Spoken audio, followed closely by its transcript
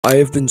I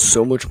have been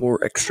so much more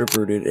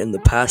extroverted in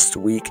the past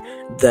week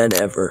than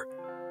ever.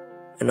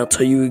 And I'll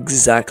tell you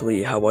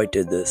exactly how I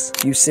did this.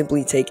 You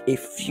simply take a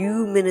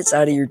few minutes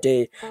out of your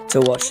day to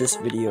watch this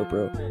video,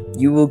 bro.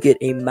 You will get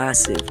a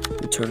massive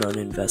return on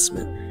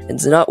investment. And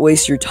to not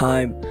waste your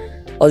time,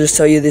 I'll just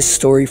tell you this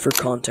story for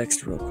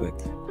context real quick.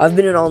 I've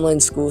been in online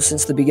school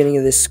since the beginning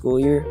of this school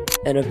year,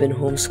 and I've been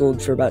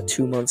homeschooled for about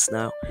 2 months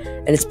now.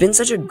 And it's been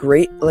such a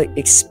great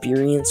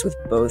experience with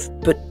both,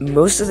 but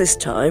most of this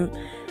time,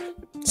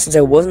 since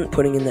I wasn't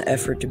putting in the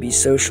effort to be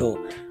social,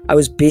 I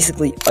was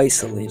basically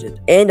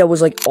isolated. And I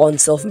was on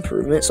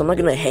self-improvement, so I'm not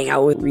gonna hang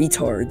out with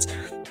retards.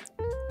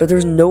 But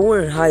there's no one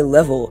at high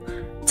level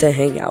to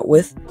hang out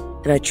with.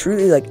 And I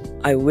truly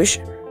I wished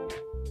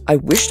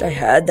I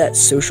had that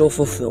social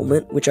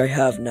fulfillment, which I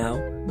have now.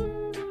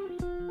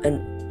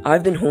 And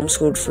I've been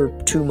homeschooled for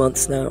 2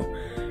 months now.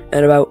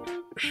 And about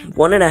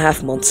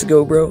 1.5 months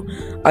ago, bro,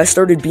 I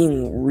started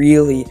being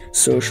really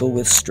social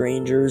with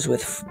strangers,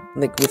 with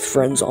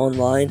friends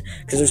online,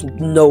 because there's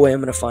no way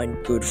I'm gonna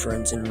find good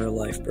friends in real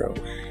life, bro.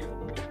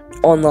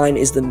 Online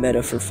is the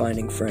meta for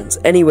finding friends.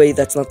 Anyway,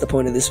 that's not the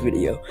point of this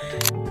video.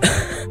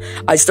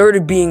 I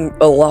started being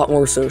a lot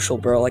more social,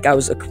 bro. I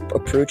was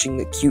approaching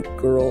the cute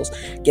girls,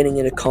 getting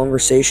into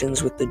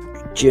conversations with the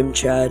gym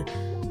chad,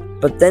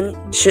 but then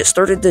shit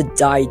started to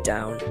die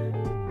down.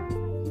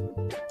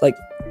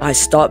 I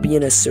stopped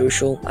being as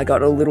social. I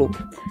got a little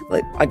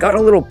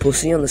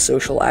pussy on the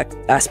social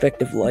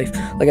aspect of life.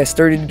 I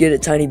started to get a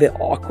tiny bit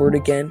awkward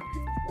again.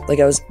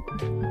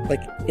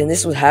 And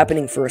this was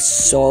happening for a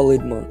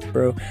solid month,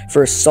 bro.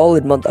 For a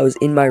solid month, I was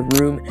in my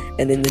room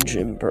and in the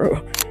gym,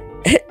 bro.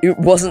 It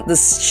wasn't the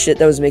shit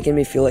that was making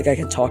me feel like I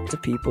could talk to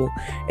people.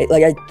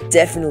 I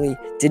definitely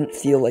didn't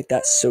feel like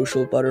that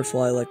social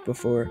butterfly like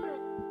before.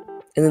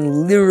 And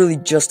then literally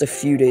just a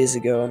few days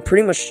ago, I'm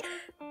pretty much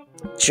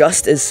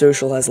just as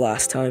social as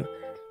last time.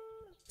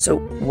 So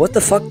what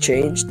the fuck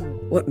changed?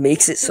 What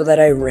makes it so that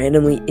I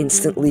randomly,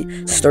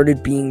 instantly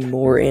started being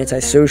more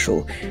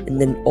antisocial,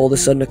 and then all of a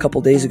sudden a couple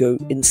days ago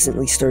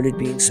instantly started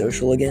being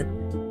social again?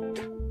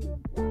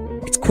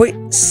 It's quite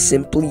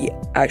simply,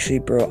 actually,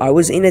 bro. I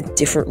was in a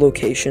different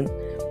location.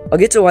 I'll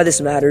get to why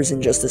this matters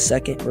in just a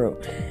second, bro.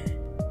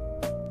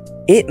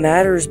 It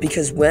matters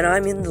because when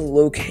I'm in the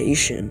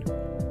location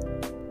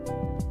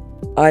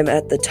I'm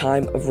at the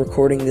time of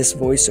recording this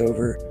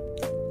voiceover,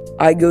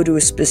 I go to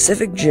a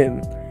specific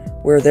gym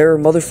where there are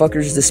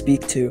motherfuckers to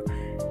speak to,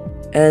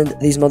 and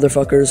these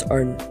motherfuckers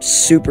are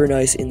super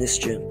nice in this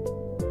gym.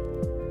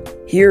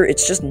 Here,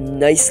 it's just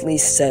nicely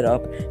set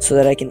up so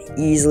that I can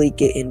easily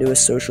get into a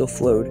social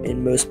flow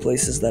in most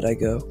places that I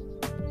go.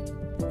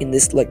 In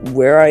this,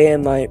 where I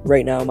am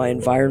right now, my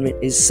environment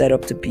is set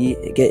up to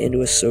get into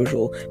a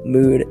social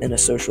mood and a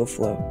social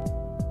flow.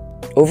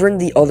 Over in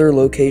the other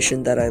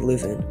location that I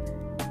live in,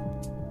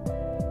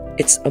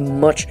 it's a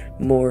much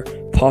more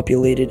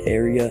populated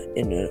area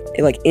in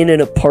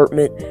an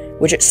apartment,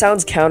 which it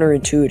sounds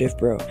counterintuitive,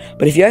 bro.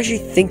 But if you actually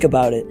think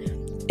about it,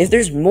 if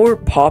there's more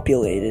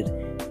populated,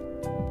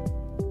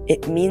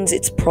 it means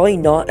it's probably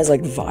not as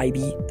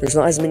vibey. There's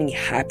not as many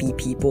happy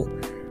people.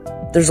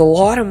 There's a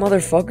lot of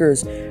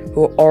motherfuckers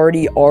who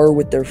already are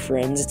with their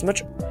friends. It's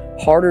much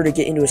harder to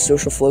get into a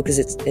social flow because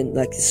it's in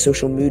a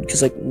social mood,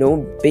 because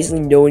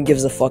no one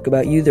gives a fuck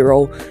about you. They're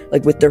all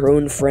with their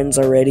own friends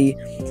already.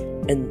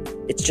 And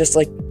it's just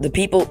the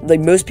people,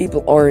 most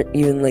people aren't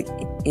even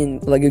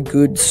in a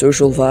good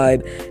social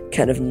vibe,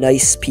 kind of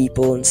nice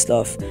people and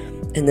stuff.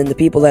 And then the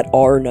people that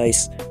are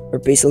nice are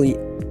basically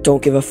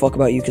don't give a fuck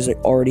about you because they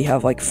already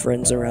have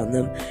friends around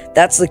them.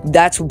 That's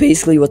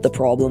basically what the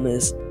problem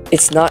is.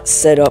 It's not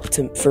set up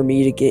for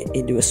me to get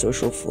into a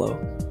social flow.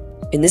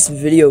 In this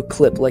video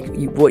clip,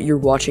 what you're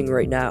watching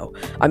right now,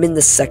 I'm in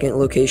the second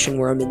location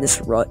where I'm in this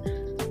rut.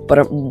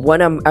 But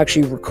when I'm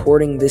actually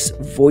recording this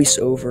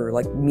voiceover,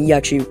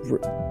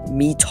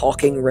 me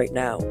talking right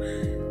now,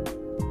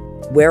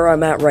 where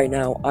I'm at right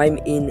now, I'm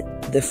in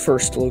the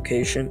first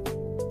location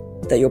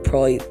that you'll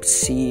probably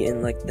see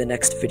in the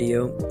next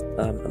video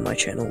on my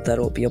channel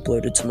that'll be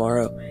uploaded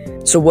tomorrow.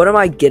 So what am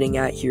I getting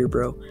at here,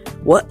 bro?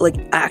 What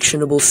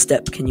actionable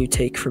step can you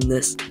take from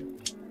this?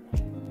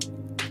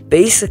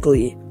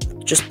 Basically,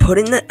 just put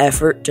in the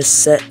effort to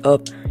set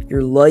up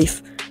your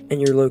life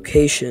and your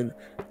location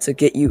to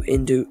get you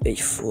into a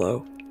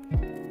flow.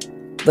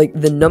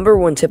 The number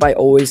one tip I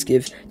always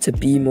give to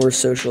be more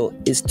social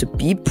is to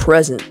be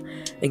present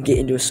and get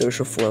into a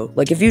social flow.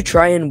 If you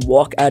try and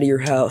walk out of your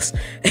house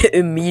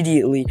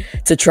immediately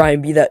to try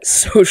and be that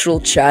social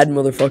Chad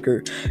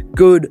motherfucker,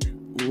 good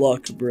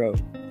luck, bro.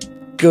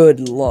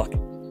 Good luck.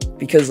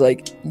 Because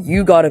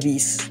you gotta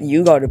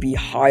be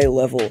high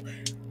level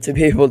to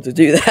be able to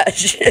do that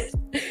shit.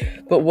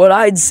 But what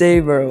I'd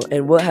say, bro,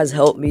 and what has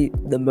helped me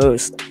the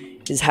most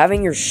is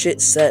having your shit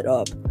set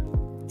up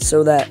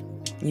so that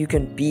you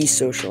can be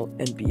social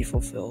and be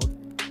fulfilled.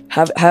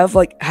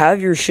 Have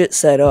your shit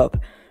set up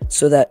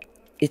so that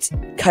it's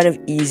kind of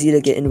easy to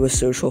get into a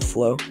social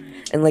flow.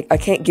 And I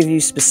can't give you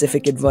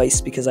specific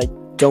advice because I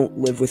don't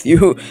live with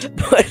you,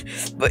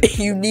 but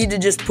you need to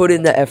just put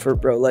in the effort,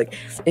 bro. Like,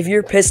 if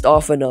you're pissed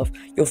off enough,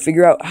 you'll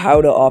figure out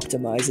how to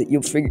optimize it.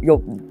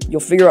 You'll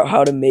figure out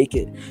how to make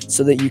it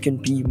so that you can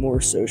be more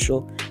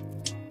social.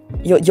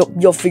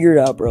 You'll figure it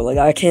out, bro. Like,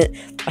 I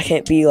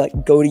can't be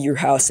like, go to your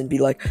house and be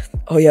like,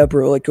 oh yeah,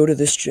 bro, like, go to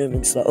this gym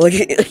and stuff. Like,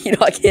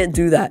 I can't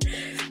do that.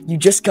 You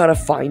just gotta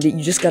find it.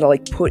 You just gotta,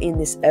 like, put in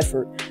this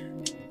effort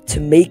to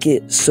make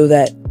it so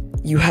that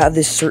you have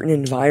this certain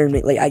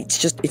environment. Like,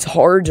 it's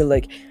hard to,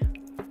 like,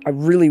 I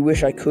really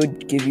wish I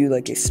could give you,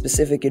 like, a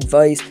specific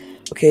advice.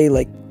 Okay,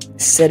 like,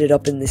 set it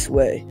up in this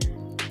way.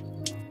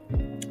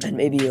 And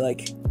maybe,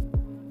 like,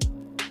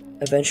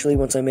 eventually,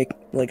 once I make,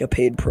 like, a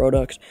paid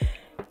product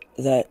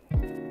that,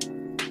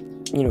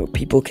 you know,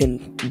 people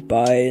can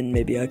buy, and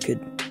maybe I could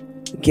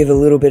give a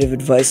little bit of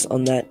advice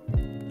on that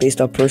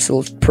based on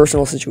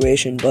personal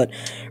situation. But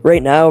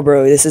right now,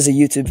 bro, this is a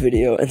YouTube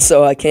video, and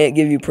so I can't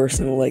give you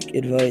personal, like,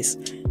 advice.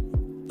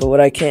 But what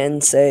I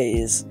can say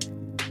is,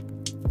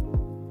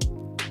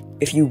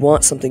 if you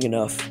want something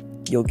enough,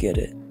 you'll get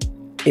it.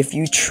 If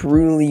you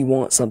truly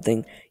want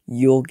something,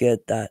 you'll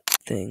get that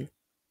thing.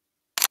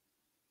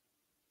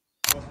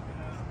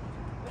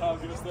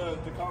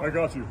 I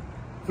got you.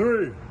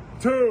 3,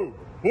 2,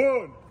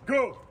 1,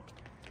 go!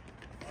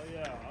 Oh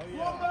yeah, oh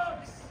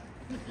yeah.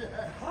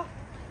 Yeah.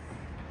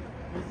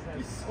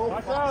 He's so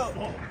Watch fast.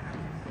 out.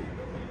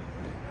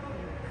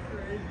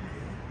 Crazy.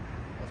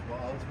 That's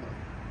wild, man.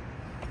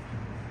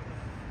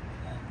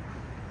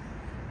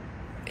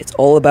 It's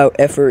all about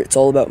effort. It's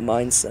all about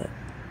mindset.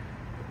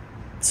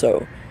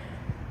 So,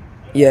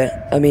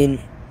 yeah, I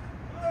mean,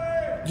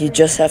 you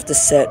just have to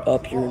set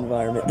up your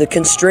environment. The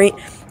constraint,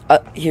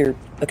 here,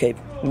 okay,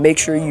 make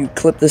sure you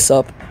clip this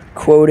up,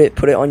 quote it,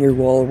 put it on your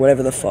wall, or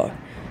whatever the fuck.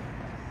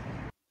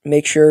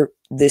 Make sure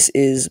this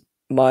is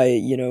my,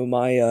 you know,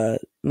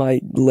 my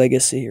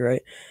legacy,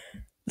 right?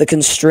 The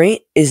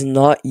constraint is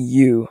not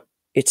you,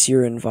 it's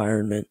your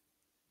environment.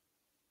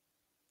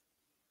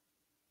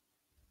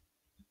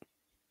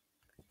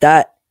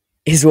 That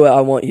is what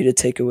I want you to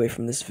take away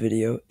from this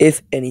video,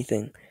 if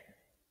anything.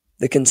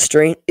 The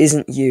constraint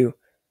isn't you.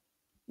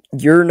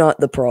 You're not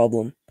the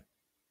problem.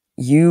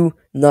 You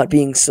not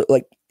being so,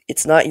 like,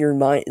 it's not your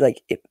mind,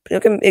 like, it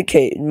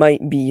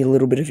might be a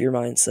little bit of your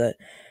mindset,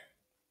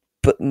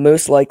 but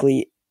most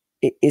likely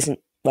it isn't,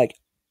 like,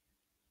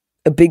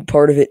 a big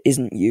part of it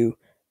isn't you.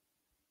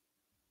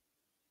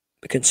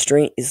 The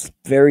constraint is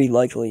very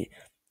likely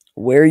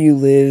where you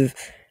live,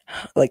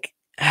 like,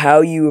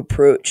 how you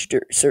approach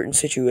certain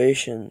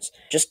situations,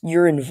 just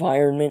your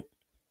environment.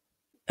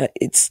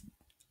 It's,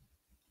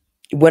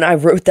 when I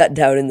wrote that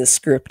down in the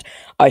script,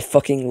 I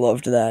fucking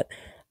loved that.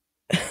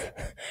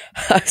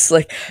 I was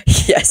like,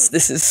 yes,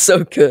 this is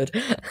so good.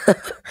 I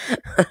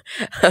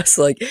was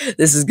like,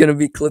 this is gonna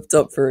be clipped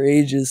up for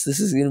ages.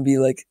 This is gonna be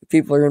like,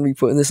 people are gonna be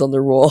putting this on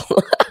their wall.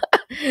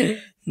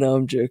 No,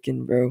 I'm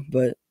joking, bro.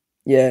 But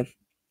yeah,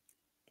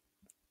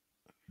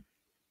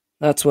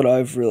 that's what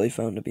I've really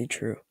found to be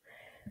true.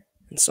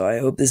 And so I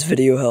hope this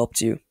video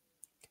helped you.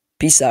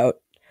 Peace out.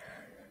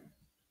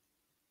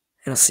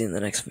 And I'll see you in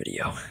the next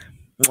video.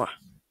 Mwah.